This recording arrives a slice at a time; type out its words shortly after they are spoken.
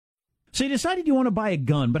So you decided you want to buy a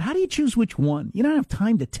gun, but how do you choose which one? You don't have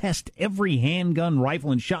time to test every handgun,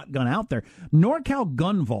 rifle, and shotgun out there. NorCal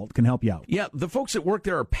Gun Vault can help you out. Yeah, the folks that work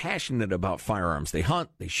there are passionate about firearms. They hunt,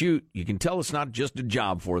 they shoot. You can tell it's not just a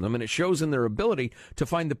job for them, and it shows in their ability to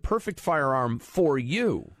find the perfect firearm for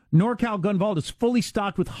you. NorCal Gun Vault is fully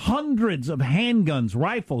stocked with hundreds of handguns,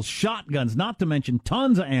 rifles, shotguns, not to mention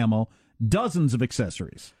tons of ammo, dozens of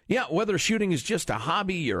accessories. Yeah, whether shooting is just a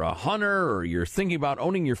hobby, you're a hunter, or you're thinking about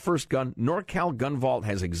owning your first gun, NorCal Gun Vault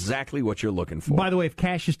has exactly what you're looking for. By the way, if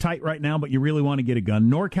cash is tight right now, but you really want to get a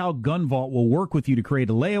gun, NorCal Gun Vault will work with you to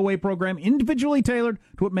create a layaway program individually tailored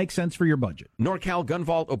to what makes sense for your budget. NorCal Gun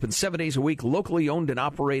Vault opens 7 days a week, locally owned and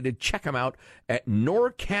operated. Check them out at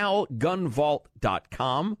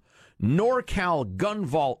NorCalGunVault.com.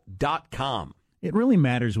 NorCalGunVault.com. It really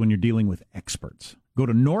matters when you're dealing with experts. Go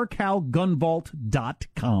to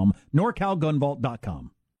NorCalGunVault.com,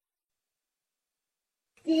 NorCalGunVault.com.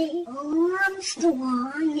 The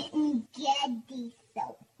Armstrong and Getty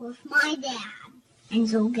show with my dad and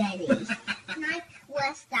Joe Getty. And I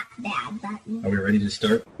press that bad button. Are we ready to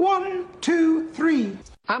start? 1, 2, 3.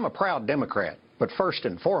 I'm a proud Democrat, but first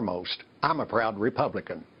and foremost, I'm a proud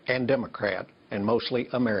Republican and Democrat and mostly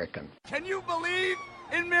American. Can you believe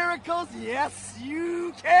in miracles? Yes,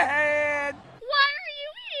 you can. Why are you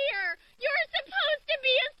here? You're supposed to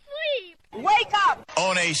be asleep. Wake up!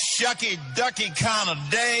 On a shucky-ducky kind of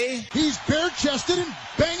day. He's bare-chested and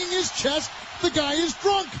banging his chest. The guy is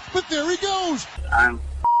drunk, but there he goes. I'm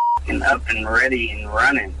up and ready and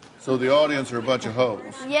running. So the audience are a bunch of hoes.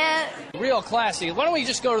 Yeah. Real classy. Why don't we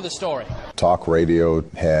just go to the story? Talk radio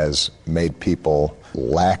has made people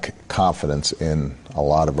lack confidence in a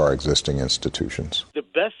lot of our existing institutions. The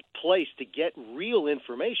best place to get real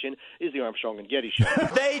information is the Armstrong and Getty Show.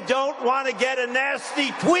 They don't want to get a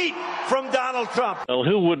nasty tweet from Donald Trump. Well,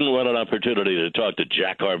 who wouldn't want an opportunity to talk to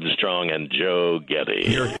Jack Armstrong and Joe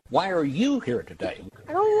Getty? Why are you here today?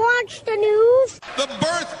 I don't watch the news. The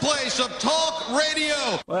birthplace of talk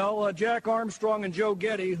radio. Well, Jack Armstrong and Joe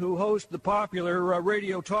Getty, who host the popular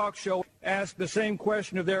radio talk show, asked the same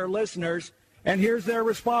question of their listeners, and here's their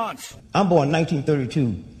response. I'm born in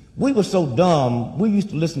 1932. We were so dumb, we used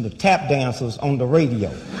to listen to tap dancers on the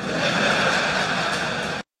radio.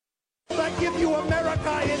 I give you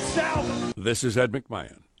America itself. This is Ed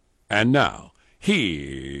McMahon. And now, here's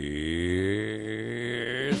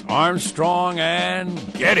Armstrong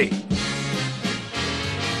and Getty.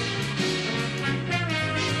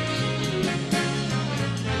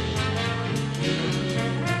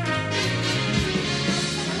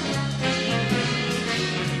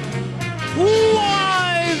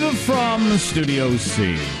 Live from Studio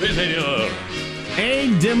C. A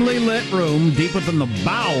dimly lit room deep within the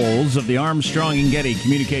bowels of the Armstrong and Getty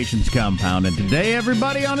Communications compound. And today,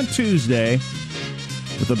 everybody, on a Tuesday,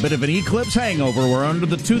 with a bit of an eclipse hangover, we're under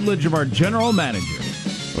the tutelage of our general manager.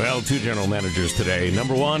 Well, 2 general managers today.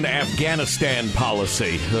 Number 1, Afghanistan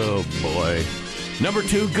policy. Oh, boy. Number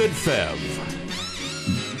 2, Good Fev.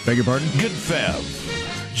 Beg your pardon? Good Fev.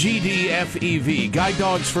 GDFEV, Guide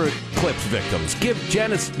Dogs for Eclipse Victims. Give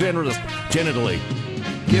genitally.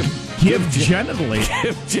 Give genitally.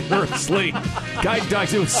 Give generously. Guide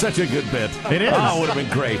Dogs, it was such a good bit. It is. Oh, it would have been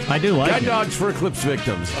great. I do like Guide it. Dogs for Eclipse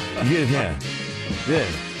Victims. Yeah.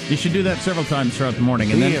 You should do that several times throughout the morning,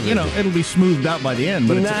 and then, it'll be smoothed out by the end.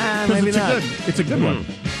 But maybe not. It's a good one.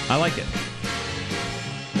 I like it.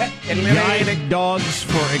 Guide Dogs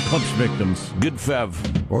for Eclipse Victims. Good Fev.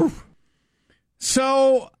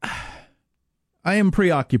 So, I am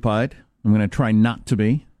preoccupied. I'm going to try not to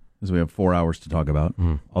be, as we have 4 hours to talk about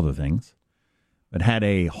other things. But had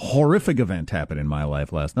a horrific event happen in my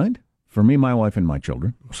life last night. For me, my wife, and my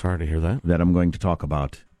children. Sorry to hear that. That I'm going to talk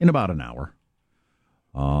about in about an hour.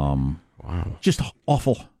 Wow. Just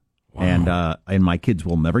awful. Wow. And my kids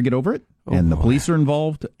will never get over it. The police are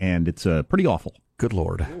involved, and it's pretty awful. Good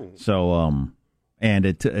Lord. So, and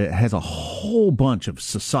it has a whole bunch of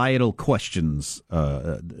societal questions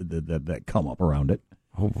that come up around it.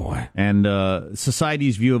 Oh, boy. And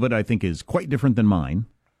society's view of it, I think, is quite different than mine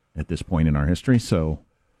at this point in our history. So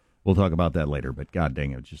we'll talk about that later. But God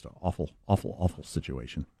dang it, it's just an awful, awful, awful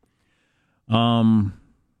situation. And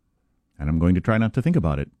I'm going to try not to think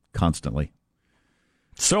about it constantly.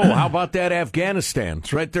 So, how about that Afghanistan?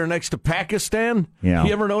 It's right there next to Pakistan. Yeah.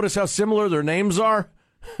 You ever notice how similar their names are?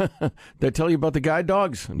 Did I tell you about the guide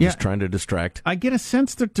dogs? I'm just trying to distract. I get a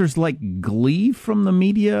sense that there's like glee from the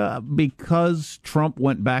media because Trump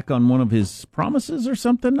went back on one of his promises or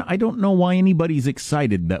something. I don't know why anybody's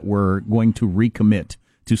excited that we're going to recommit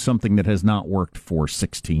to something that has not worked for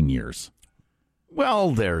 16 years.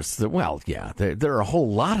 Well, there are a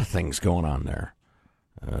whole lot of things going on there.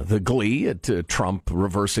 the glee at Trump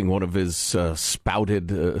reversing one of his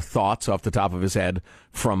spouted thoughts off the top of his head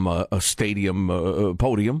from a stadium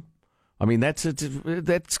podium. I mean,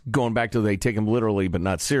 that's going back to they take him literally but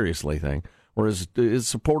not seriously thing. Whereas his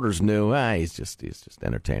supporters knew, he's just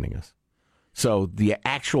entertaining us. So the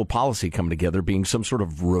actual policy coming together being some sort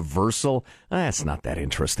of reversal, that's not that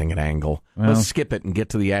interesting an angle. Well, let's skip it and get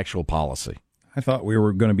to the actual policy. I thought we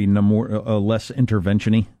were going to be less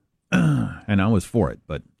intervention-y, and I was for it,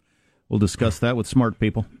 but we'll discuss that with smart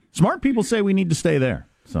people. Smart people say we need to stay there.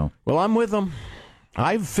 So, well, I'm with them.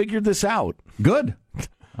 I've figured this out. Good.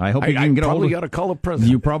 I hope you can get a hold of... probably got to call a president.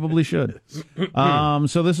 You probably should.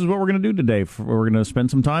 So this is what we're going to do today. We're going to spend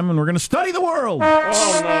some time and we're going to study the world. Oh, no.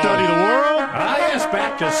 Study the world? Yes,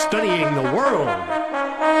 back to studying the world.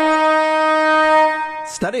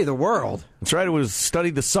 Study the world? That's right. It was study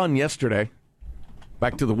the sun yesterday.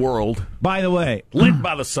 Back to the world. By the way, lit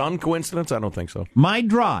by the sun. Coincidence? I don't think so. My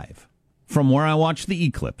drive from where I watched the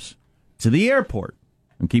eclipse to the airport,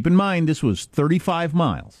 and keep in mind this was 35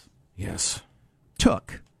 miles. Yes.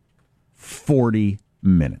 Took 40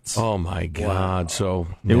 minutes. Oh my God! Wow. So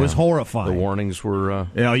it was horrifying. The warnings were.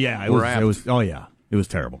 It was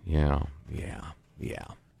terrible. Yeah.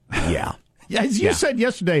 As you said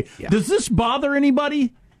yesterday, does this bother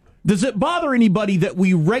anybody? Does it bother anybody that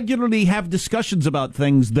we regularly have discussions about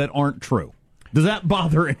things that aren't true? Does that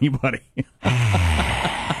bother anybody?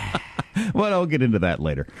 Well, I'll get into that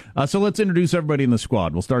later. So let's introduce everybody in the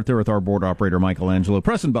squad. We'll start there with our board operator, Michelangelo.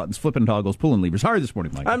 Pressing buttons, flipping toggles, pulling levers. How are you this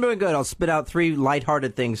morning, Mike? I'm doing good. I'll spit out 3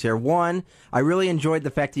 lighthearted things here. One, I really enjoyed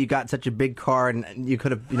the fact that you got such a big car and you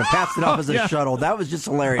could have passed it off as a shuttle. That was just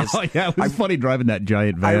hilarious. Oh, yeah, it was funny driving that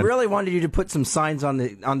giant van. I really wanted you to put some signs on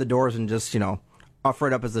the doors and just, offer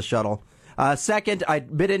it up as a shuttle. Second, I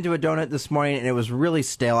bit into a donut this morning, and it was really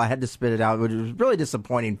stale. I had to spit it out, which was really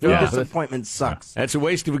disappointing. Food disappointment sucks. That's a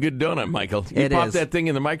waste of a good donut, Michael. You pop that thing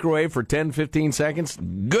in the microwave for 10, 15 seconds,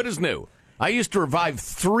 good as new. I used to revive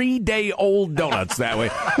 3-day-old donuts that way.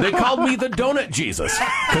 They called me the Donut Jesus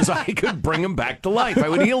because I could bring them back to life. I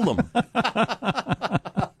would heal them.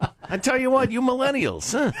 I tell you what, you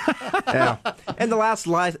millennials. Yeah. And the last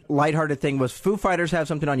lighthearted thing was Foo Fighters have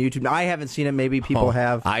something on YouTube. I haven't seen it. Maybe people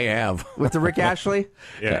have. I have. With the Rick Astley?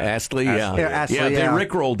 Astley, Astley, they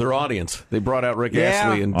Rickrolled their audience. They brought out Rick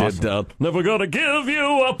Astley and did Never Gonna Give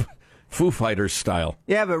You Up. Foo Fighters style.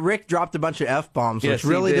 Yeah, but Rick dropped a bunch of F-bombs, which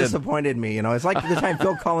really disappointed me. It's like the time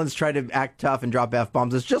Phil Collins tried to act tough and drop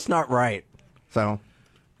F-bombs. It's just not right. So...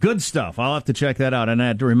 Good stuff. I'll have to check that out. And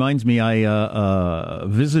that reminds me, I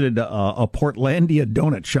visited a Portlandia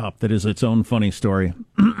donut shop that is its own funny story.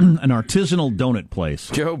 An artisanal donut place.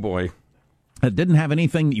 Oh, boy. It didn't have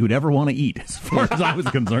anything that you would ever want to eat, as far as I was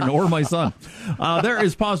concerned, or my son. There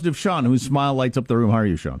is Positive Sean, whose smile lights up the room. How are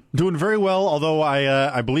you, Sean? Doing very well, although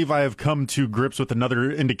I believe I have come to grips with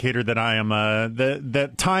another indicator that I am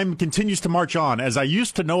that time continues to march on. As I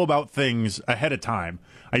used to know about things ahead of time.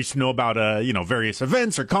 I used to know about various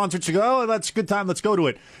events or concerts. You go, oh, that's a good time, let's go to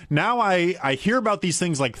it. Now I hear about these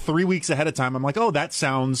things like 3 weeks ahead of time. I'm like, oh, that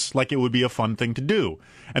sounds like it would be a fun thing to do.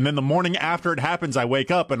 And then the morning after it happens, I wake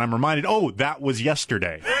up and I'm reminded, oh, that was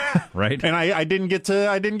yesterday. Right. And I didn't get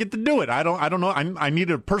to do it. I don't know. I need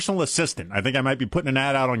a personal assistant. I think I might be putting an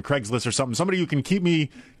ad out on Craigslist or something. Somebody who can keep me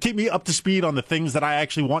up to speed on the things that I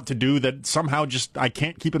actually want to do that somehow just I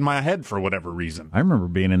can't keep in my head for whatever reason. I remember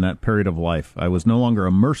being in that period of life. I was no longer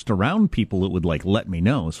immersed around people that would let me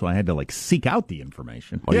know, so I had to seek out the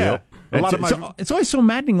information. Yeah. It's always so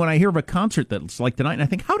maddening when I hear of a concert that's like tonight and I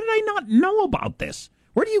think, how did I not know about this?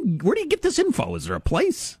 Where do you get this info? Is there a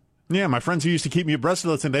place? Yeah, my friends who used to keep me abreast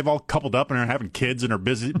of this, and they've all coupled up and are having kids and are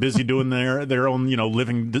busy doing their own,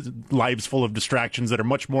 living lives full of distractions that are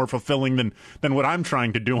much more fulfilling than what I'm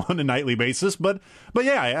trying to do on a nightly basis. But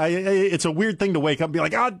yeah, it's a weird thing to wake up and be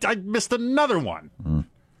like, oh, I missed another one. Mm.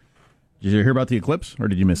 Did you hear about the eclipse, or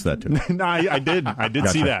did you miss that too? No, I did. I did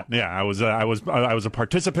see that. Yeah, I was a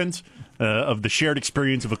participant of the shared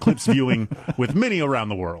experience of eclipse viewing with many around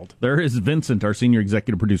the world. There is Vincent, our senior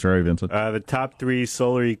executive producer. Hi, Vincent. The top 3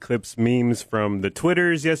 solar eclipse memes from the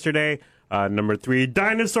Twitters yesterday. Number 3,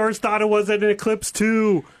 dinosaurs thought it was an eclipse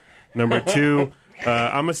too. Number 2,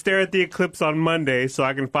 I'm going to stare at the eclipse on Monday so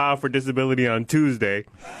I can file for disability on Tuesday.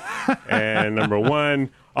 And number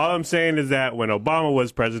 1, all I'm saying is that when Obama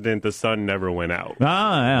was president, the sun never went out.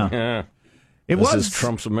 Ah, yeah. This is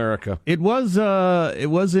Trump's America. It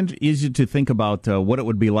wasn't easy to think about what it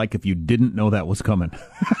would be like if you didn't know that was coming.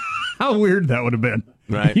 How weird that would have been.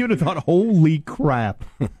 Right. You'd have thought, holy crap,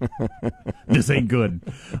 this ain't good.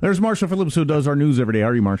 There's Marshall Phillips, who does our news every day. How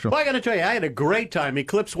are you, Marshall? Well, I got to tell you, I had a great time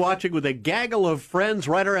eclipse watching with a gaggle of friends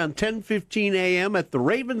right around 10:15 a.m. at the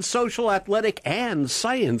Raven Social Athletic and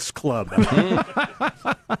Science Club.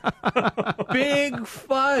 Big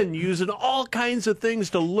fun, using all kinds of things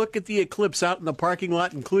to look at the eclipse out in the parking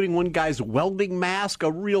lot, including one guy's welding mask,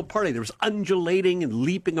 a real party. There was undulating and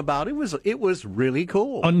leaping about. It was really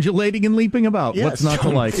cool. Undulating and leaping about. Yes, What's not to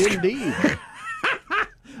like? Indeed.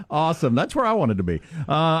 Awesome. That's where I wanted to be.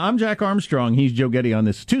 I'm Jack Armstrong. He's Joe Getty on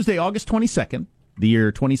this Tuesday, August 22nd, the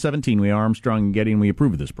year 2017. We are Armstrong and Getty, and we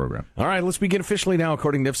approve of this program. All right, let's begin officially now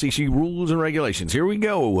according to FCC rules and regulations. Here we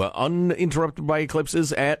go. Uninterrupted by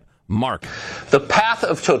eclipses at Mark. The path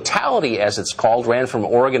of totality, as it's called, ran from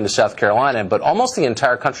Oregon to South Carolina, but almost the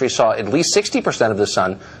entire country saw at least 60% of the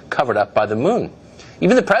sun covered up by the moon.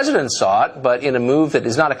 Even the president saw it, but in a move that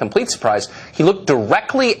is not a complete surprise, he looked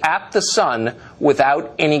directly at the sun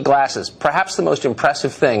without any glasses. Perhaps the most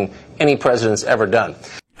impressive thing any president's ever done.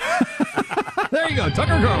 There you go,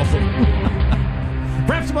 Tucker Carlson.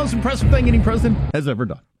 Perhaps the most impressive thing any president has ever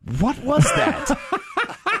done. What was that?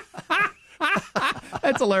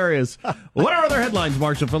 That's hilarious. What are other headlines,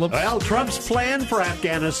 Marshall Phillips? Well, Trump's plan for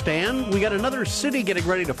Afghanistan. We got another city getting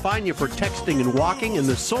ready to fine you for texting and walking, and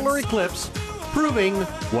the solar eclipse proving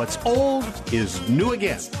what's old is new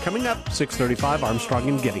again. Coming up, 6:35, Armstrong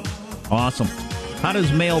and Getty. Awesome. How does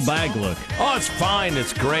MailBag look? Oh, it's fine.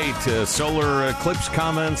 It's great. Solar eclipse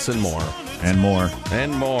comments and more. And more.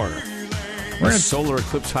 And more. Solar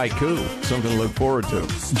eclipse haiku. Something to look forward to.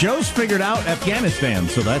 Joe's figured out Afghanistan,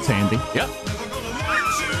 so that's handy. Yep.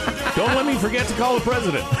 Don't let me forget to call the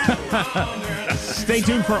president. Stay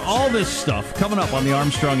tuned for all this stuff coming up on the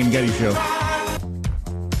Armstrong and Getty Show.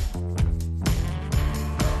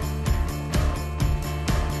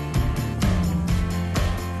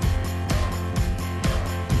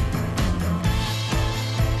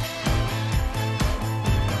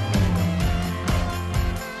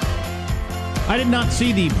 I did not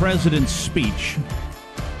see the president's speech.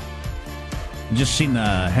 Just seen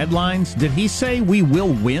the headlines. Did he say we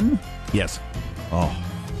will win? Yes. Oh,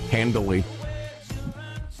 handily.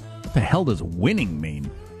 What the hell does winning mean?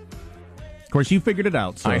 Of course, you figured it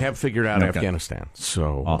out. So. I have figured out Afghanistan.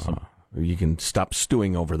 So awesome. You can stop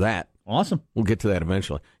stewing over that. Awesome. We'll get to that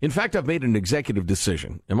eventually. In fact, I've made an executive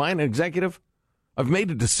decision. Am I an executive? I've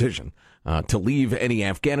made a decision to leave any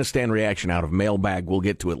Afghanistan reaction out of MailBag. We'll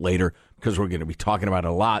get to it later because we're going to be talking about it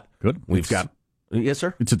a lot. Good. We've got... Yes,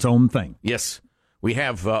 sir? It's its own thing. Yes. We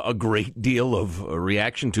have a great deal of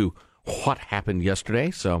reaction to what happened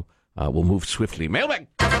yesterday, so we'll move swiftly. MailBag!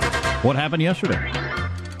 What happened yesterday?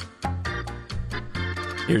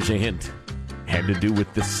 Here's a hint. Had to do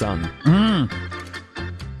with the sun.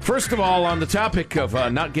 First of all, on the topic of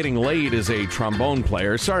not getting laid as a trombone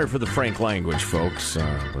player, sorry for the frank language, folks,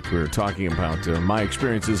 but we were talking about my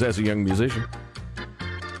experiences as a young musician.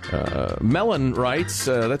 Mellon writes,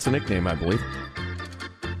 that's a nickname, I believe.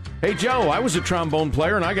 Hey, Joe, I was a trombone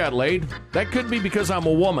player and I got laid. That could be because I'm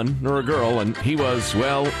a woman or a girl and he was,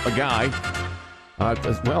 well, a guy.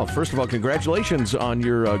 Well, first of all, congratulations on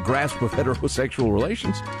your grasp of heterosexual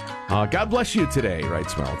relations. God bless you today,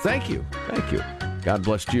 writes Mellon. Thank you. Thank you. God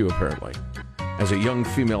blessed you, apparently, as a young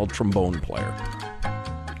female trombone player.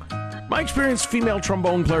 My experience, female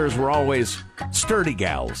trombone players were always sturdy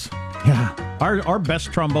gals. Yeah, our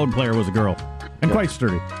best trombone player was a girl, and quite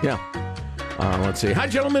sturdy. Yeah. Let's see. Hi,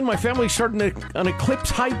 gentlemen. My family started an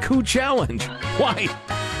eclipse haiku challenge. Why?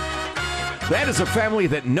 That is a family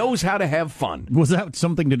that knows how to have fun. Was that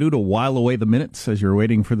something to do to while away the minutes as you're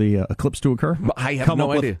waiting for the eclipse to occur? I have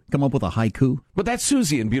no idea. Come up with a haiku? But that's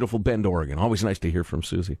Susie in beautiful Bend, Oregon. Always nice to hear from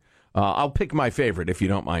Susie. I'll pick my favorite, if you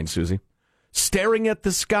don't mind, Susie. Staring at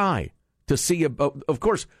the sky to see, of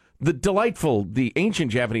course, the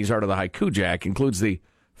ancient Japanese art of the haiku, Jack, includes the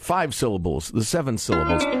 5 syllables, the 7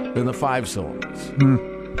 syllables, and the 5 syllables.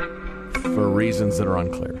 For reasons that are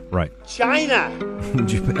unclear. Right. China!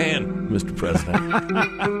 Japan, Mr. President.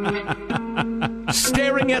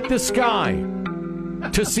 Staring at the sky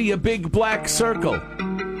to see a big black circle.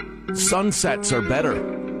 Sunsets are better.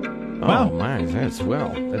 Wow. Oh, my, that's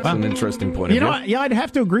an interesting point of view. You know what? Yeah, I'd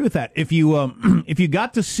have to agree with that. If you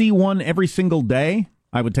got to see one every single day,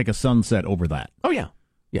 I would take a sunset over that. Oh, yeah.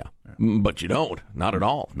 Yeah. But you don't. Not at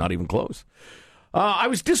all. Not even close. I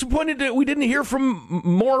was disappointed that we didn't hear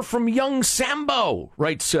more from young Sambo,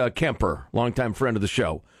 writes Kemper, longtime friend of the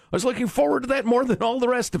show. I was looking forward to that more than all the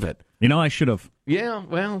rest of it. You know, I should have. Yeah,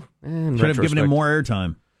 well, should have given him more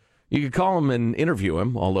airtime. You could call him and interview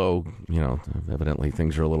him, although, evidently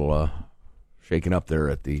things are a little shaken up there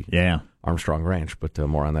at the Armstrong Ranch, but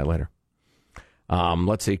more on that later.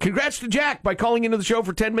 Let's see. Congrats to Jack. By calling into the show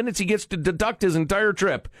for 10 minutes, he gets to deduct his entire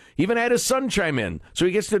trip. He even had his son chime in, so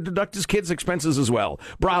he gets to deduct his kids' expenses as well.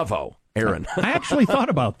 Bravo, Aaron. I actually thought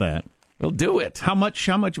about that. Well, do it. How much,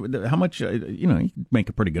 you make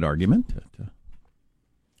a pretty good argument.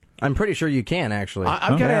 I'm pretty sure you can, actually.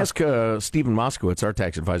 I've got to ask Stephen Moskowitz, our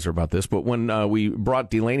tax advisor, about this, but when we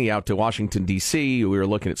brought Delaney out to Washington, D.C., we were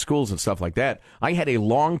looking at schools and stuff like that. I had a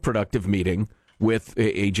long, productive meeting with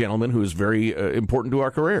a gentleman who is very important to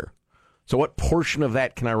our career. So what portion of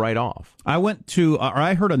that can I write off? I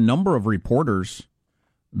heard a number of reporters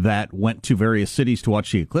that went to various cities to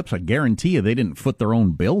watch the eclipse. I guarantee you they didn't foot their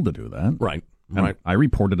own bill to do that. Right. I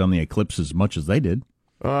reported on the eclipse as much as they did.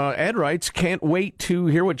 Ed writes, can't wait to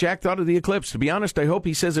hear what Jack thought of the eclipse. To be honest, I hope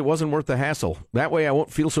he says it wasn't worth the hassle. That way I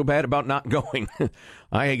won't feel so bad about not going.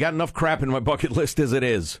 I got enough crap in my bucket list as it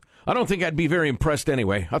is. I don't think I'd be very impressed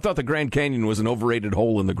anyway. I thought the Grand Canyon was an overrated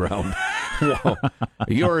hole in the ground. Whoa.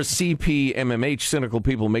 Your CPMMH cynical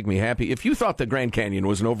people make me happy. If you thought the Grand Canyon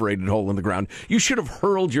was an overrated hole in the ground, you should have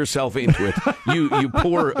hurled yourself into it. You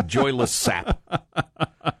poor joyless sap.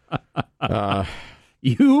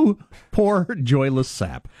 You poor joyless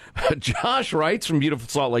sap. Josh writes from beautiful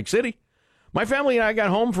Salt Lake City. My family and I got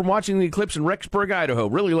home from watching the eclipse in Rexburg, Idaho,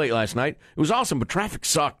 really late last night. It was awesome, but traffic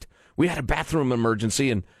sucked. We had a bathroom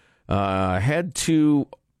emergency and head to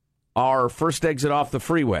our first exit off the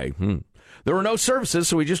freeway. There were no services,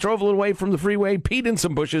 so we just drove a little way from the freeway, peed in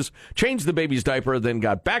some bushes, changed the baby's diaper, then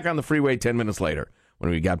got back on the freeway 10 minutes later. When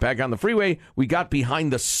we got back on the freeway, we got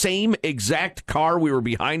behind the same exact car we were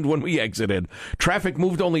behind when we exited. Traffic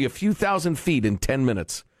moved only a few thousand feet in 10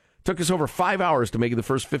 minutes. Took us over 5 hours to make the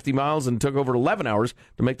first 50 miles and took over 11 hours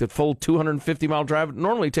to make the full 250-mile drive. It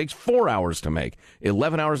normally takes 4 hours to make.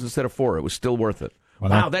 11 hours instead of 4. It was still worth it.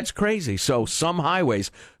 Wow, that's crazy. So some highways,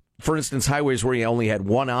 for instance, highways where you only had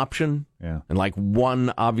one option and like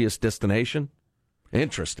one obvious destination.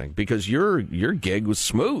 Interesting, because your gig was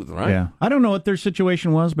smooth, right? Yeah. I don't know what their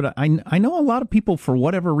situation was, but I know a lot of people, for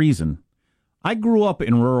whatever reason. I grew up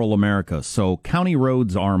in rural America, so county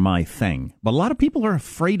roads are my thing. But a lot of people are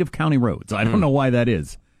afraid of county roads. I don't know why that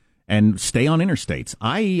is. And stay on interstates.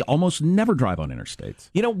 I almost never drive on interstates.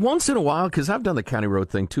 You know, once in a while, because I've done the county road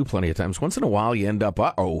thing too plenty of times, once in a while you end up,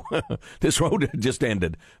 this road just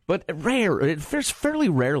ended. But fairly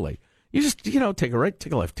rarely. You just, take a right,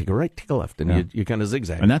 take a left, take a right, take a left, and you kind of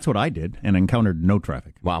zigzag. And that's what I did, and encountered no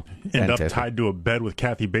traffic. Wow. End up tied to a bed with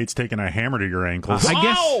Kathy Bates taking a hammer to your ankles.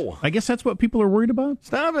 I guess that's what people are worried about.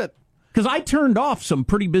 Stop it. Because I turned off some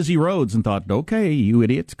pretty busy roads and thought, okay, you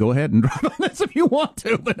idiots, go ahead and drive on this if you want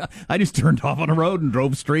to. But I just turned off on a road and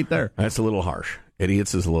drove straight there. That's a little harsh.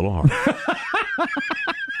 Idiots is a little harsh.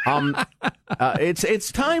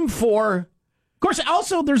 It's time for... Of course,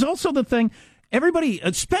 there's also the thing... Everybody,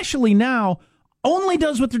 especially now, only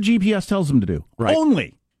does what their GPS tells them to do. Right.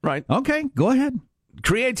 Only. Right. Okay, go ahead.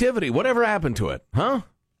 Creativity. Whatever happened to it? Huh?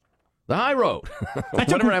 The high road.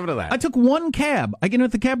 Whatever happened to that? I took one cab. I get in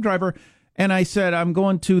with the cab driver, and I said, I'm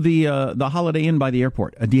going to the Holiday Inn by the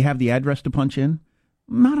airport. Do you have the address to punch in?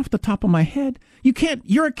 Not off the top of my head. You can't.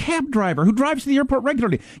 You're a cab driver who drives to the airport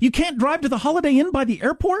regularly. You can't drive to the Holiday Inn by the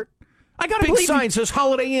airport? I gotta Big believe sign says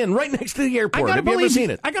Holiday Inn right next to the airport. Have you ever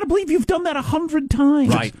seen it? I gotta believe you've done that 100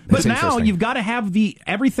 times. Right. But now you've got to have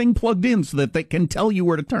everything plugged in so that they can tell you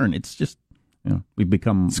where to turn. It's just, we've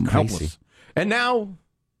become helpless. And now,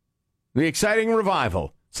 the exciting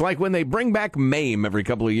revival. It's like when they bring back MAME every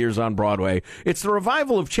couple of years on Broadway. It's the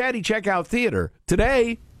revival of Chatty Checkout Theater.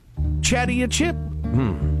 Today, Chatty a Chip.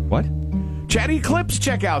 What? Chatty Eclipse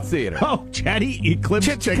Checkout Theater. Oh, Chatty Eclipse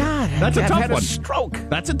Checkout. God, that's a tough one. I've had a stroke.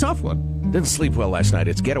 That's a tough one. Didn't sleep well last night.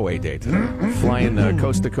 It's getaway day today. Flying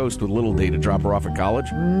coast to coast with Little D to drop her off at college.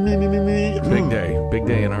 Big day. Big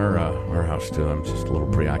day in our house, too. I'm just a little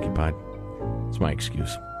preoccupied. It's my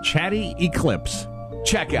excuse. Chatty Eclipse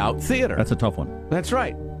Checkout Theater. That's a tough one. That's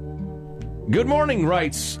right. Good morning,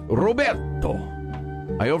 writes Roberto.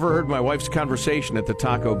 I overheard my wife's conversation at the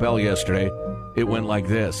Taco Bell yesterday. It went like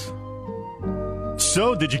this.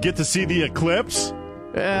 So, did you get to see the eclipse?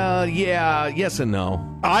 Yeah, yes and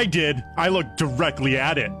no. I did. I looked directly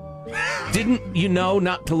at it. Didn't you know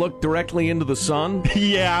not to look directly into the sun?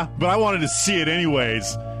 Yeah, but I wanted to see it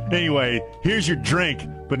anyways. Anyway, here's your drink,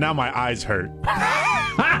 but now my eyes hurt.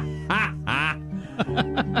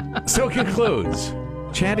 So concludes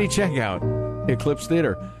Chatty Checkout Eclipse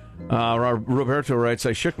Theater. Roberto writes,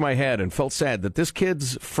 I shook my head and felt sad that this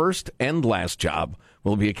kid's first and last job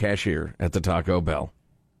will be a cashier at the Taco Bell.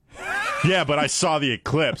 Yeah, but I saw the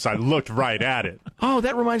eclipse. I looked right at it. Oh,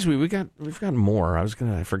 that reminds me, we've got more.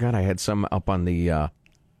 I forgot I had some up on the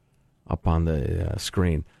up on the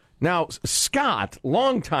screen. Now, Scott,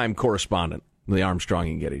 longtime correspondent of the Armstrong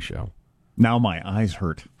and Getty Show. Now my eyes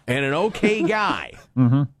hurt. And an okay guy.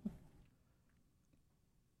 Mm-hmm.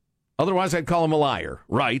 Otherwise, I'd call him a liar,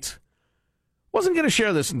 right? Wasn't going to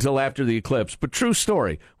share this until after the eclipse, but true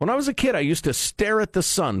story. When I was a kid, I used to stare at the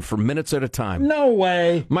sun for minutes at a time. No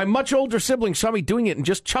way. My much older sibling saw me doing it and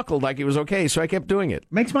just chuckled like it was okay, so I kept doing it.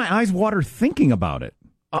 Makes my eyes water thinking about it.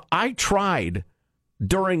 I tried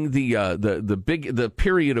during the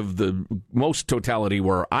period of the most totality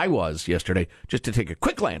where I was yesterday, just to take a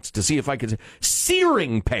quick glance to see if I could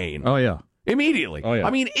searing pain. Oh yeah, immediately. Oh yeah. I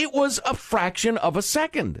mean, it was a fraction of a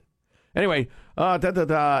second. Anyway,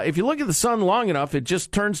 if you look at the sun long enough, it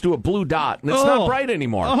just turns to a blue dot, and it's not bright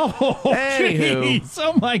anymore. Oh, anywho, geez.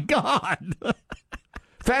 Oh my God.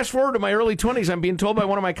 Fast forward to my early 20s, I'm being told by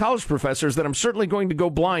one of my college professors that I'm certainly going to go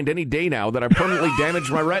blind any day now, that I permanently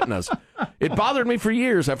damaged my retinas. It bothered me for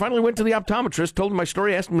years. I finally went to the optometrist, told him my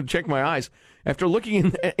story, asked him to check my eyes. After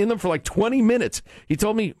looking in them for like 20 minutes, he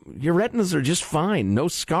told me, your retinas are just fine, no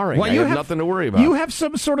scarring. Well, I have nothing to worry about. You have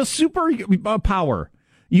some sort of super power.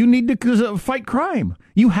 You need to fight crime.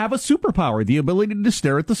 You have a superpower, the ability to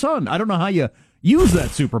stare at the sun. I don't know how you use that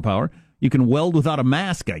superpower. You can weld without a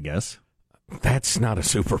mask, I guess. That's not a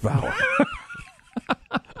superpower.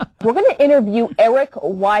 We're going to interview Eric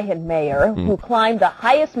Weihenmayer, who climbed the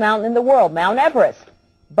highest mountain in the world, Mount Everest.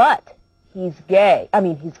 But he's gay.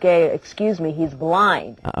 He's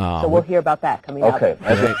blind. So we'll hear about that coming up. Okay.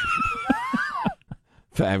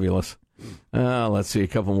 Fabulous. Let's see a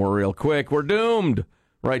couple more real quick. We're doomed,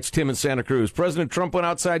 writes Tim in Santa Cruz. President Trump went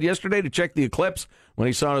outside yesterday to check the eclipse. When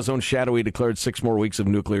he saw his own shadow, he declared 6 more weeks of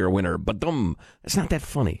nuclear winter. But it's not that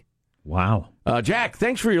funny. Wow. Jack,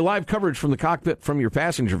 thanks for your live coverage from the cockpit from your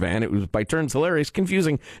passenger van. It was by turns hilarious,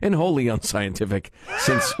 confusing, and wholly unscientific.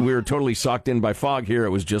 Since we were totally socked in by fog here, it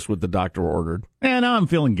was just what the doctor ordered. And now I'm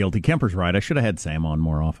feeling guilty. Kemper's right. I should have had Sam on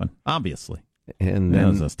more often, obviously. And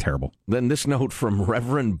then, that's terrible. Then this note from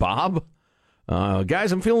Reverend Bob.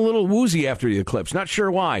 Guys, I'm feeling a little woozy after the eclipse. Not sure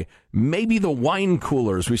why. Maybe the wine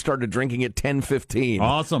coolers we started drinking at 10:15.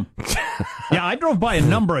 Awesome. Yeah, I drove by a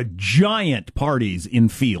number of giant parties in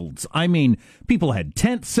fields. I mean, people had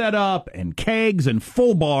tents set up and kegs and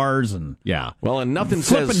full bars and yeah. Well, and nothing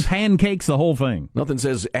flipping says pancakes, the whole thing. Nothing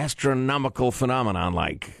says astronomical phenomenon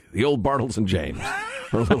like the old Bartles and James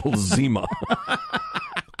or little Zima.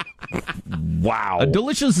 Wow, a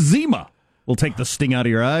delicious Zima. We'll take the sting out of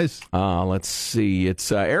your eyes. Let's see.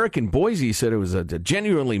 It's Eric in Boise said it was a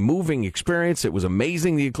genuinely moving experience. It was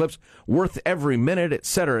amazing, the eclipse, worth every minute,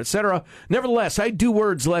 etc., etc. Nevertheless, I do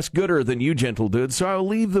words less gooder than you, gentle dude, so I'll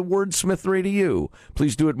leave the wordsmithery to you.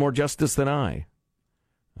 Please do it more justice than I.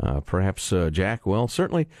 Perhaps, Jack, well,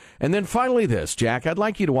 certainly. And then finally this, Jack, I'd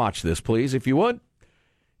like you to watch this, please, if you would.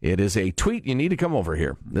 It is a tweet. You need to come over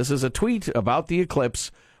here. This is a tweet about the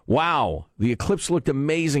eclipse. Wow, the eclipse looked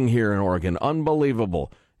amazing here in Oregon.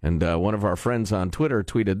 Unbelievable. And one of our friends on Twitter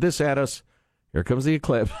tweeted this at us. Here comes the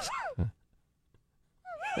eclipse.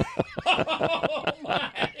 Oh,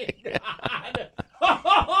 my God.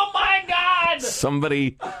 Oh, my God.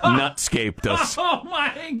 Somebody nutscaped us. Oh,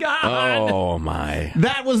 my God. Oh, my.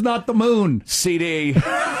 That was not the moon. CD.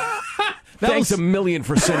 Thanks a million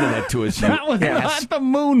for sending that to us. That was not the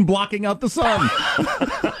moon blocking out the sun.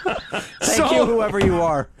 Thank you, whoever you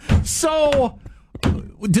are. So,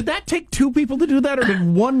 did that take 2 people to do that, or did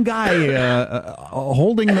one guy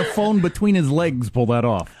holding the phone between his legs pull that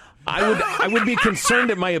off? I would be concerned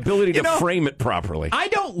at my ability to frame it properly. I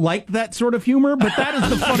don't like that sort of humor, but that is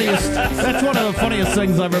the funniest. That's one of the funniest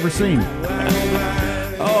things I've ever seen.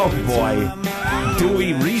 Oh, boy. Do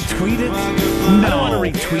we retweet it? No. I don't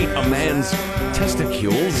want to retweet a man's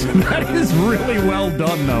testicles. That is really well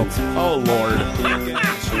done, though. Oh, Lord.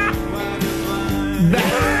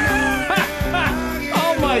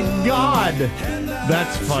 Oh, my God.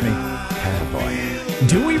 That's funny. Oh, boy.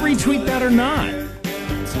 Do we retweet that or not?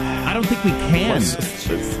 I don't think we can.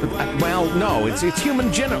 Well, no, it's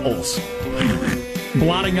human genitals.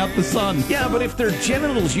 Blotting out the sun. Yeah, but if they're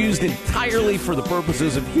genitals used entirely for the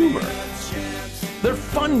purposes of humor, they're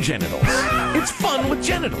fun genitals. It's fun with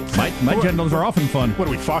genitals. My genitals are often fun. What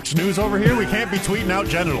are we, Fox News over here? We can't be tweeting out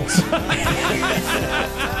genitals.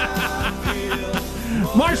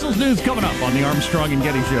 Marshall's News coming up on the Armstrong and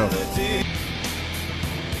Getty Show.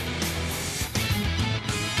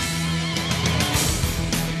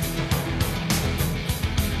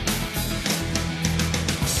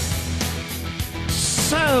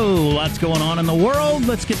 So, lots going on in the world.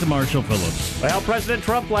 Let's get to Marshall Phillips. Well, President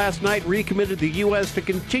Trump last night recommitted the U.S. to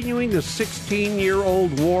continuing the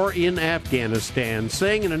 16-year-old war in Afghanistan,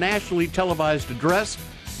 saying in a nationally televised address,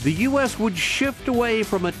 the U.S. would shift away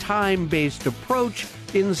from a time-based approach,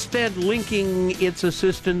 instead linking its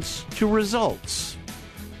assistance to results.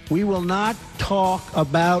 We will not talk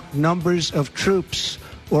about numbers of troops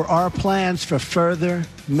or our plans for further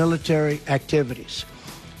military activities.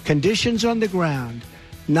 Conditions on the ground,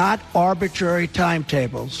 not arbitrary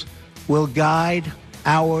timetables, will guide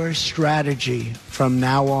our strategy from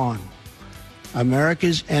now on.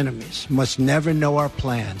 America's enemies must never know our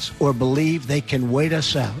plans or believe they can wait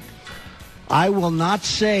us out. I will not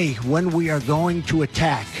say when we are going to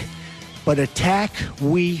attack, but attack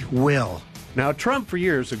we will. Now, Trump for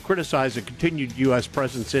years had criticized a continued U.S.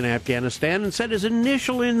 presence in Afghanistan and said his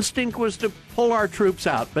initial instinct was to pull our troops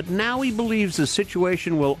out. But now he believes the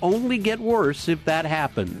situation will only get worse if that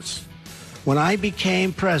happens. When I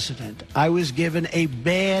became president, I was given a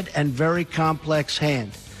bad and very complex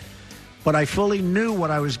hand. But I fully knew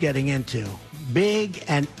what I was getting into. Big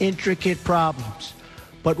and intricate problems.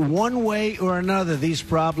 But one way or another, these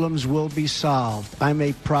problems will be solved. I'm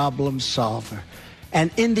a problem solver.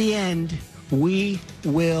 And in the end, we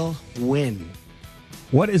will win.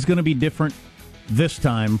 What is going to be different this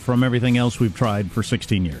time from everything else we've tried for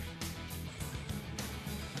 16 years?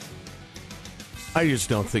 I just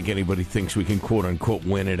don't think anybody thinks we can quote-unquote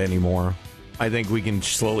win it anymore. I think we can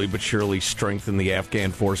slowly but surely strengthen the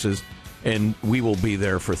Afghan forces, and we will be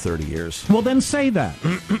there for 30 years. Well, then say that.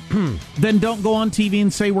 Then don't go on TV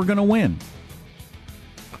and say we're going to win.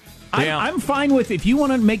 Yeah. I'm fine with, if you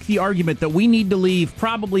want to make the argument that we need to leave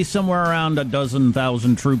probably somewhere around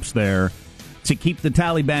 12,000 troops there to keep the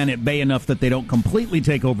Taliban at bay enough that they don't completely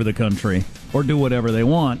take over the country or do whatever they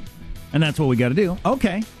want, and that's what we got to do.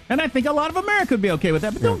 Okay. And I think a lot of America would be okay with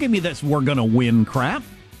that, but don't give me this we're going to win crap.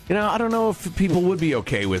 You know, I don't know if people would be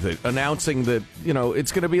okay with it, announcing that, you know,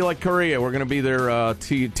 it's going to be like Korea. We're going to be their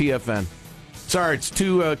TFN. Sorry, it's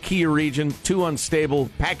too key a region, too unstable.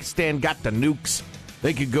 Pakistan got the nukes.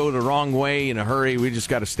 They could go the wrong way in a hurry. We just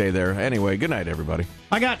got to stay there. Anyway, good night, everybody.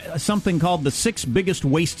 I got something called the 6 biggest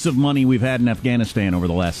wastes of money we've had in Afghanistan over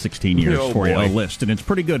the last 16 years for you, a list. And it's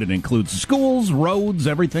pretty good. It includes schools, roads,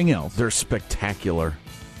 everything else. They're spectacular.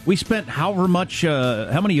 We spent however much,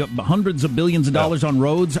 how many hundreds of billions of dollars on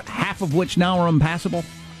roads, half of which now are impassable.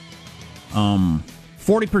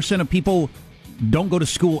 40% of people don't go to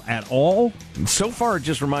school at all. So far, it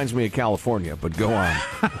just reminds me of California, but go on.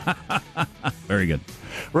 Very good.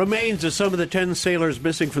 Remains of some of the 10 sailors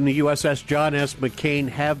missing from the USS John S. McCain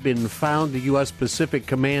have been found. The U.S. Pacific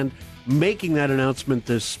Command making that announcement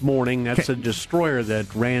this morning. That's a destroyer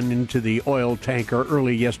that ran into the oil tanker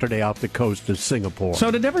early yesterday off the coast of Singapore. So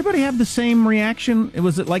did everybody have the same reaction?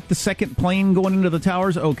 Was it like the second plane going into the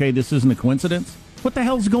towers? Okay, this isn't a coincidence. What the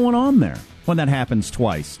hell's going on there when that happens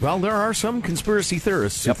twice? Well, there are some conspiracy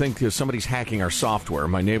theorists who think somebody's hacking our software.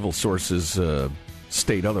 My naval sources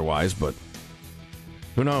state otherwise, but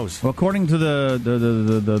who knows? Well, according to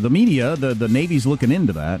the media, the Navy's looking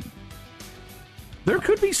into that. There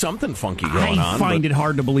could be something funky going on. I find it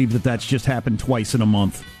hard to believe that that's just happened twice in a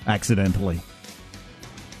month, accidentally.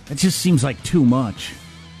 It just seems like too much.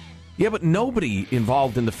 Yeah, but nobody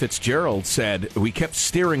involved in the Fitzgerald said, we kept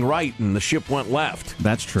steering right and the ship went left.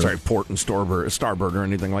 That's true. Sorry, port and starboard or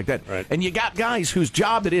anything like that. Right. And you got guys whose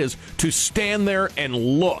job it is to stand there and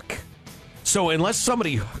look. So unless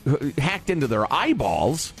somebody hacked into their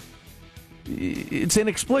eyeballs, it's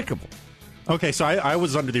inexplicable. Okay, so I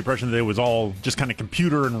was under the impression that it was all just kind of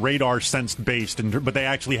computer and radar sensed based, but they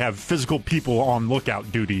actually have physical people on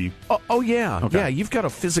lookout duty. Oh yeah. Okay. Yeah, you've got to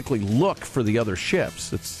physically look for the other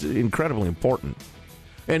ships. It's incredibly important.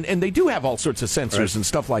 And they do have all sorts of sensors and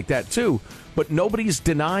stuff like that, too. But nobody's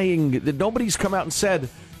denying, nobody's come out and said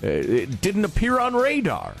it didn't appear on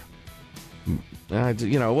radar. We'll have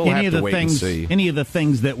to wait and see. Any of the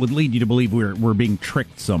things that would lead you to believe we're being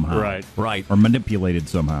tricked somehow. Right. Or manipulated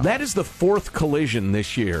somehow. That is the 4th collision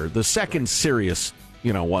this year, the second serious,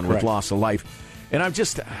 one with loss of life. And I'm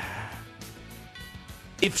just...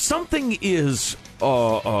 if something is...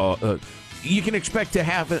 you can expect to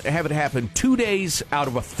have it happen 2 days out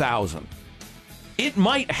of 1,000. It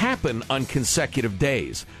might happen on consecutive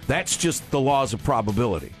days. That's just the laws of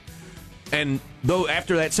probability. And though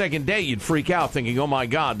after that second day, you'd freak out thinking, oh, my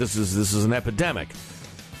God, this is an epidemic.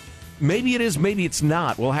 Maybe it is, maybe it's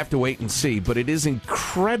not. We'll have to wait and see. But it is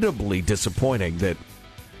incredibly disappointing that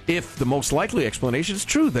if the most likely explanation is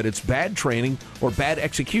true, that it's bad training or bad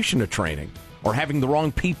execution of training or having the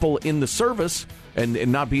wrong people in the service and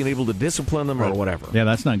not being able to discipline them or whatever. Yeah,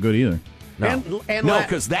 that's not good either. No,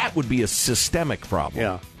 because that would be a systemic problem.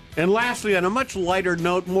 Yeah. And lastly, on a much lighter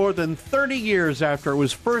note, more than 30 years after it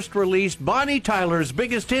was first released, Bonnie Tyler's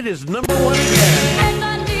biggest hit is #1 again. And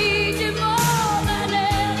I need you more than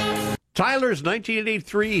ever. Tyler's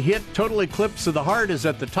 1983 hit Total Eclipse of the Heart is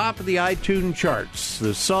at the top of the iTunes charts.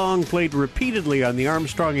 The song, played repeatedly on the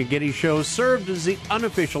Armstrong and Getty Show, served as the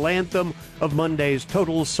unofficial anthem of Monday's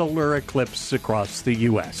total solar eclipse across the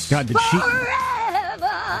U.S. God,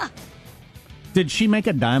 did she make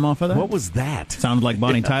a dime off of that? What was that? Sounded like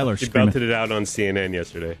Bonnie Tyler She screaming. belted it out on CNN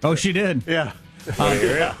yesterday. Oh, she did? Yeah.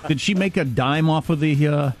 Did she make a dime off of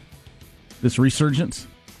the this resurgence?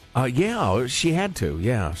 Yeah, she had to.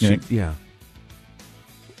 Yeah. Yeah.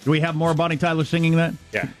 Do we have more Bonnie Tyler singing that?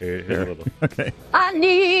 Yeah, here's a little. Okay. I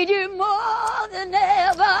need you more than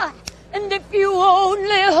ever, and if you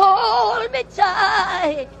only hold me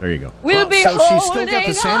tight, There you go. we'll be so holding she's still got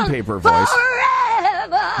the sandpaper on voice.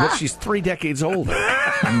 forever. But she's 3 decades older.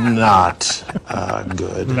 Not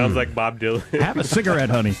good. Sounds like Bob Dylan. Have a cigarette,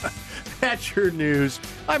 honey. That's your news.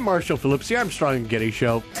 I'm Marshall Phillips, the Armstrong and Getty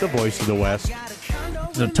Show, the voice of the West.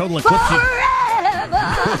 The total eclipse.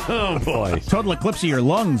 Oh, boy. Total eclipse of your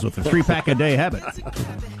lungs with a 3-pack a day habit.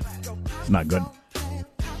 It's not good.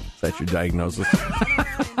 That's your diagnosis.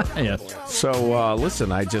 Yes. So,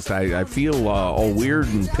 listen, I feel all weird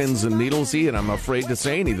and pins and needlesy, and I'm afraid to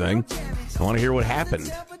say anything. I want to hear what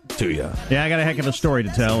happened to you. Yeah, I got a heck of a story to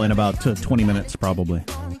tell in about 20 minutes, probably.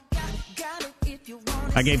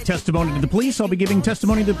 I gave testimony to the police. I'll be giving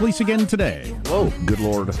testimony to the police again today. Whoa, good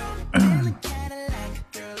Lord.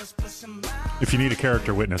 If you need a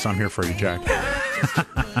character witness, I'm here for you, Jack.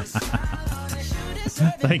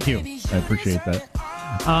 Thank you. I appreciate that.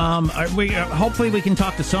 Hopefully we can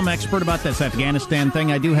talk to some expert about this Afghanistan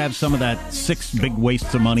thing. I do have some of that 6 big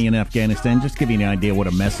wastes of money in Afghanistan, just to give you an idea what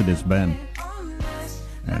a mess it has been.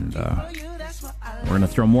 And we're going to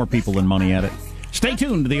throw more people and money at it. Stay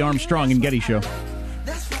tuned to the Armstrong and Getty Show.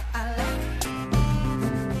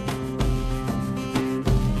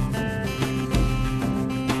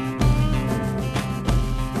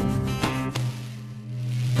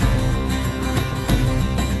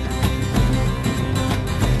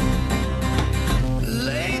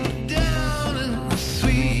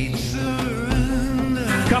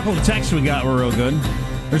 Couple of texts we got were real good.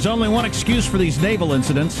 There's only one excuse for these naval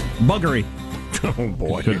incidents: buggery. Oh,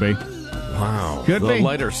 boy. Could be. Wow. Could the be.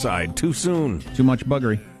 lighter side. Too soon. Too much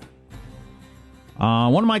buggery.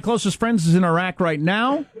 One of my closest friends is in Iraq right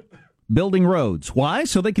now, building roads. Why?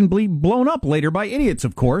 So they can be blown up later by idiots,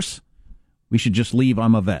 of course. We should just leave.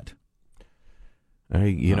 I'm a vet.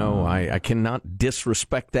 I cannot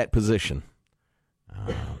disrespect that position.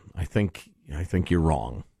 I think you're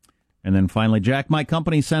wrong. And then finally, Jack, my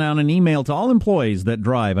company sent out an email to all employees that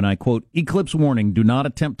drive, and I quote, "Eclipse warning, do not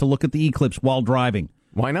attempt to look at the eclipse while driving.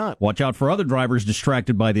 Why not? Watch out for other drivers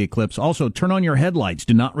distracted by the eclipse. Also, turn on your headlights.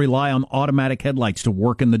 Do not rely on automatic headlights to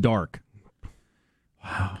work in the dark."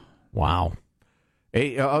 Wow.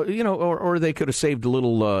 Hey, or they could have saved a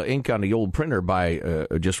little ink on the old printer by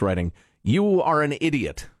just writing, "You are an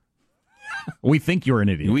idiot." We think you're an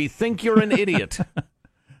idiot. We think you're an idiot.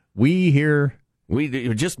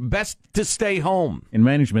 You're just best to stay home. In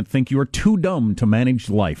management, think you are too dumb to manage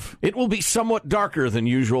life. It will be somewhat darker than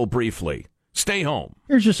usual briefly. Stay home.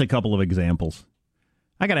 Here's just a couple of examples.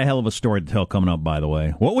 I got a hell of a story to tell coming up, by the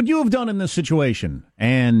way. What would you have done in this situation?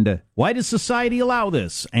 And why does society allow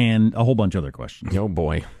this? And a whole bunch of other questions. Oh,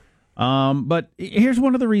 boy. But here's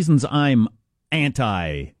one of the reasons I'm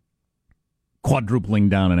anti-quadrupling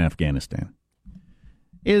down in Afghanistan.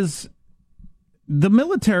 Is the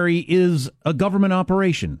military is a government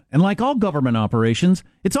operation. And like all government operations,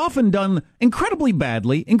 it's often done incredibly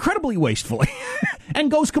badly, incredibly wastefully,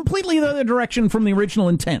 and goes completely the other direction from the original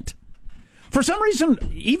intent. For some reason,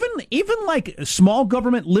 even like small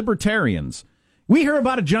government libertarians, we hear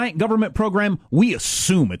about a giant government program, we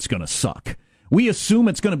assume it's going to suck. We assume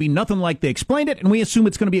it's going to be nothing like they explained it, and we assume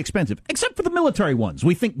it's going to be expensive. Except for the military ones.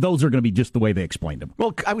 We think those are going to be just the way they explained them.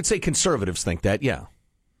 Well, I would say conservatives think that, yeah.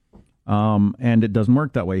 And it doesn't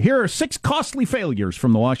work that way. Here are 6 costly failures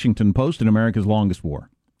from the Washington Post in America's longest war.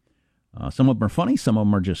 Some of them are funny, some of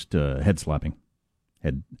them are just head-slapping.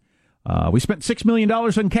 We spent $6 million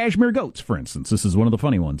on cashmere goats, for instance. This is one of the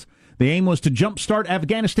funny ones. The aim was to jumpstart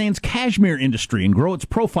Afghanistan's cashmere industry and grow its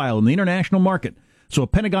profile in the international market. So a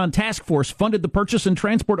Pentagon task force funded the purchase and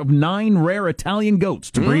transport of 9 rare Italian goats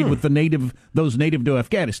to breed with those native to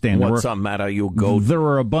Afghanistan. What's the matter, you goat? There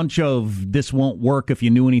were a bunch of this won't work if you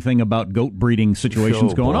knew anything about goat breeding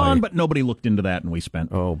situations going on, but nobody looked into that, and we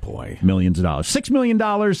spent millions of dollars. $6 million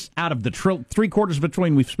out of the 3/4 of a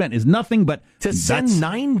trillion we've spent is nothing, but to send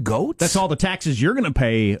 9 goats? That's all the taxes you're going to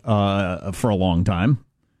pay for a long time.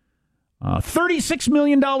 $36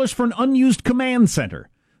 million for an unused command center.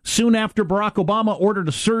 Soon after Barack Obama ordered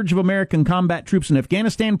a surge of American combat troops in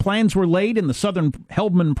Afghanistan, plans were laid in the southern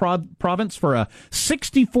Helmand province for a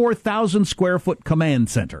 64,000-square-foot command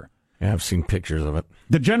center. Yeah, I've seen pictures of it.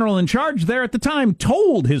 The general in charge there at the time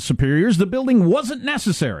told his superiors the building wasn't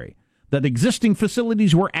necessary, that existing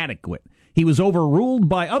facilities were adequate. He was overruled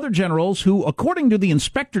by other generals who, according to the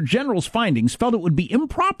Inspector General's findings, felt it would be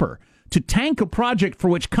improper to tank a project for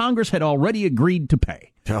which Congress had already agreed to pay.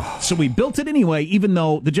 So we built it anyway, even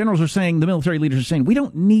though the generals are saying, the military leaders are saying, we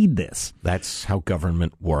don't need this. That's how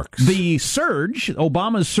government works. The surge,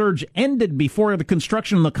 Obama's surge, ended before the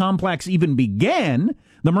construction of the complex even began.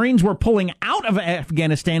 The Marines were pulling out of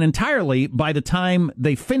Afghanistan entirely by the time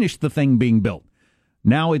they finished the thing being built.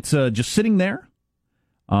 Now it's just sitting there.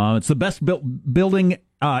 It's the best building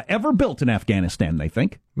ever built in Afghanistan, they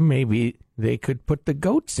think. Maybe they could put the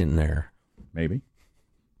goats in there. Maybe.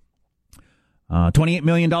 $28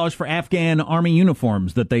 million for Afghan army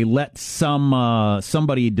uniforms that they let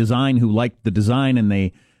somebody design who liked the design, and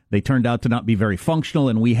they turned out to not be very functional,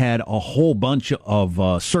 and we had a whole bunch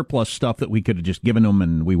of surplus stuff that we could have just given them,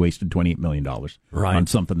 and we wasted $28 million on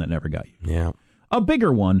something that never got used. Yeah. A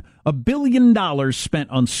bigger one, $1 billion spent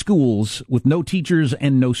on schools with no teachers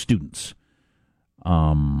and no students.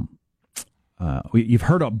 You've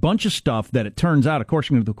heard a bunch of stuff that it turns out,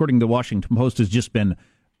 according to the Washington Post, has just been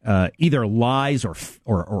either lies or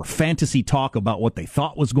fantasy talk about what they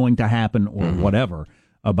thought was going to happen or whatever,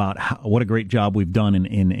 about what a great job we've done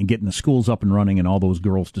in getting the schools up and running and all those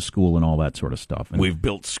girls to school and all that sort of stuff. And we've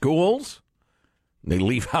built schools. They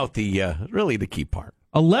leave out the really the key part.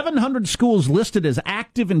 1,100 schools listed as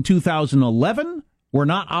active in 2011 were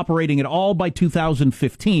not operating at all by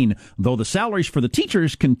 2015, though the salaries for the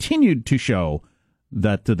teachers continued to show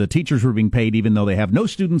that the teachers were being paid even though they have no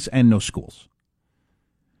students and no schools.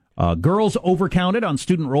 Girls overcounted on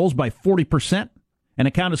student rolls by 40%. An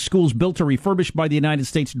account of schools built or refurbished by the United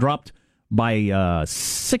States dropped by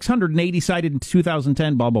 680 cited in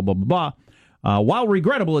 2010, blah, blah, blah, blah, blah. While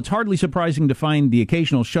regrettable, it's hardly surprising to find the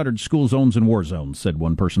occasional shuttered school zones and war zones, said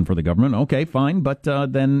one person for the government. Okay, fine, but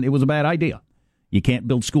then it was a bad idea. You can't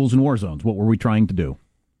build schools in war zones. What were we trying to do?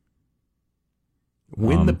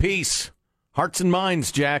 Win the peace. Hearts and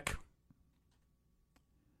minds, Jack.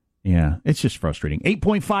 Yeah, it's just frustrating.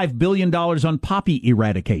 $8.5 billion on poppy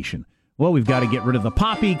eradication. Well, we've got to get rid of the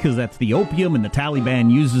poppy because that's the opium and the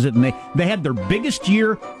Taliban uses it. And they had their biggest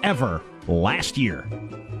year ever last year.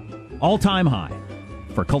 All-time high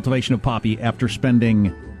for cultivation of poppy after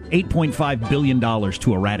spending $8.5 billion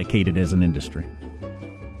to eradicate it as an industry.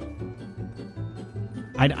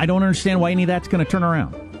 I don't understand why any of that's going to turn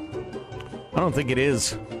around. I don't think it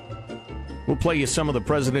is. We'll play you some of the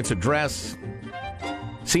president's address.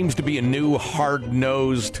 Seems to be a new,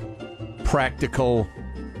 hard-nosed, practical,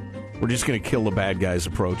 we're just going to kill the bad guys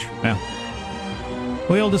approach. Yeah.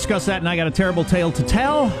 We'll discuss that, and I got a terrible tale to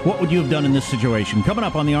tell. What would you have done in this situation? Coming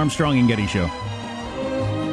up on the Armstrong and Getty Show.